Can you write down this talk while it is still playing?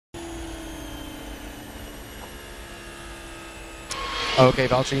Okay,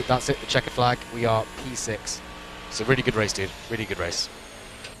 Valtteri, that's it. The checkered flag. We are P6. So really good race, dude. Really good race.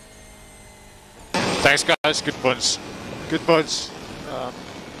 Thanks, guys. Good points. Good points.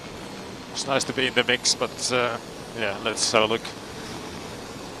 It's nice to be in the mix, but yeah, let's have a look.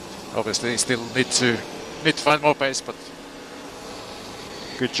 Obviously, still need to find more pace, but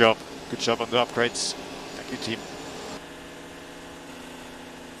good job. Good job on the upgrades. Thank you, team.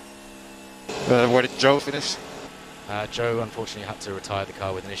 Where did Joe finish? Joe unfortunately had to retire the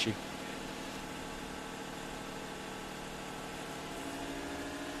car with an issue.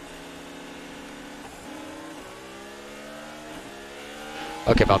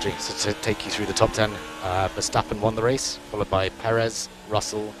 Okay, Valtteri, so to take you through the top 10, Verstappen won the race, followed by Perez,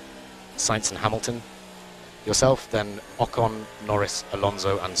 Russell, Sainz and Hamilton. Yourself, then Ocon, Norris,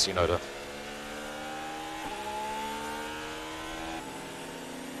 Alonso and Tsunoda.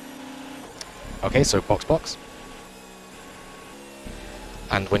 Okay, so box.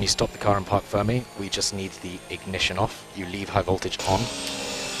 And when you stop the car and park firmly, we just need the ignition off. You leave high voltage on.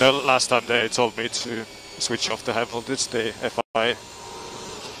 No, last time they told me to switch off the high voltage, the FI.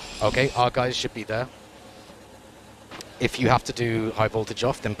 Okay, our guys should be there. If you have to do high voltage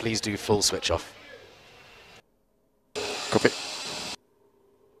off, then please do full switch off. Copy.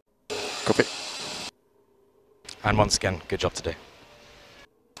 Copy. And once again, good job today.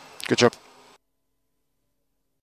 Good job.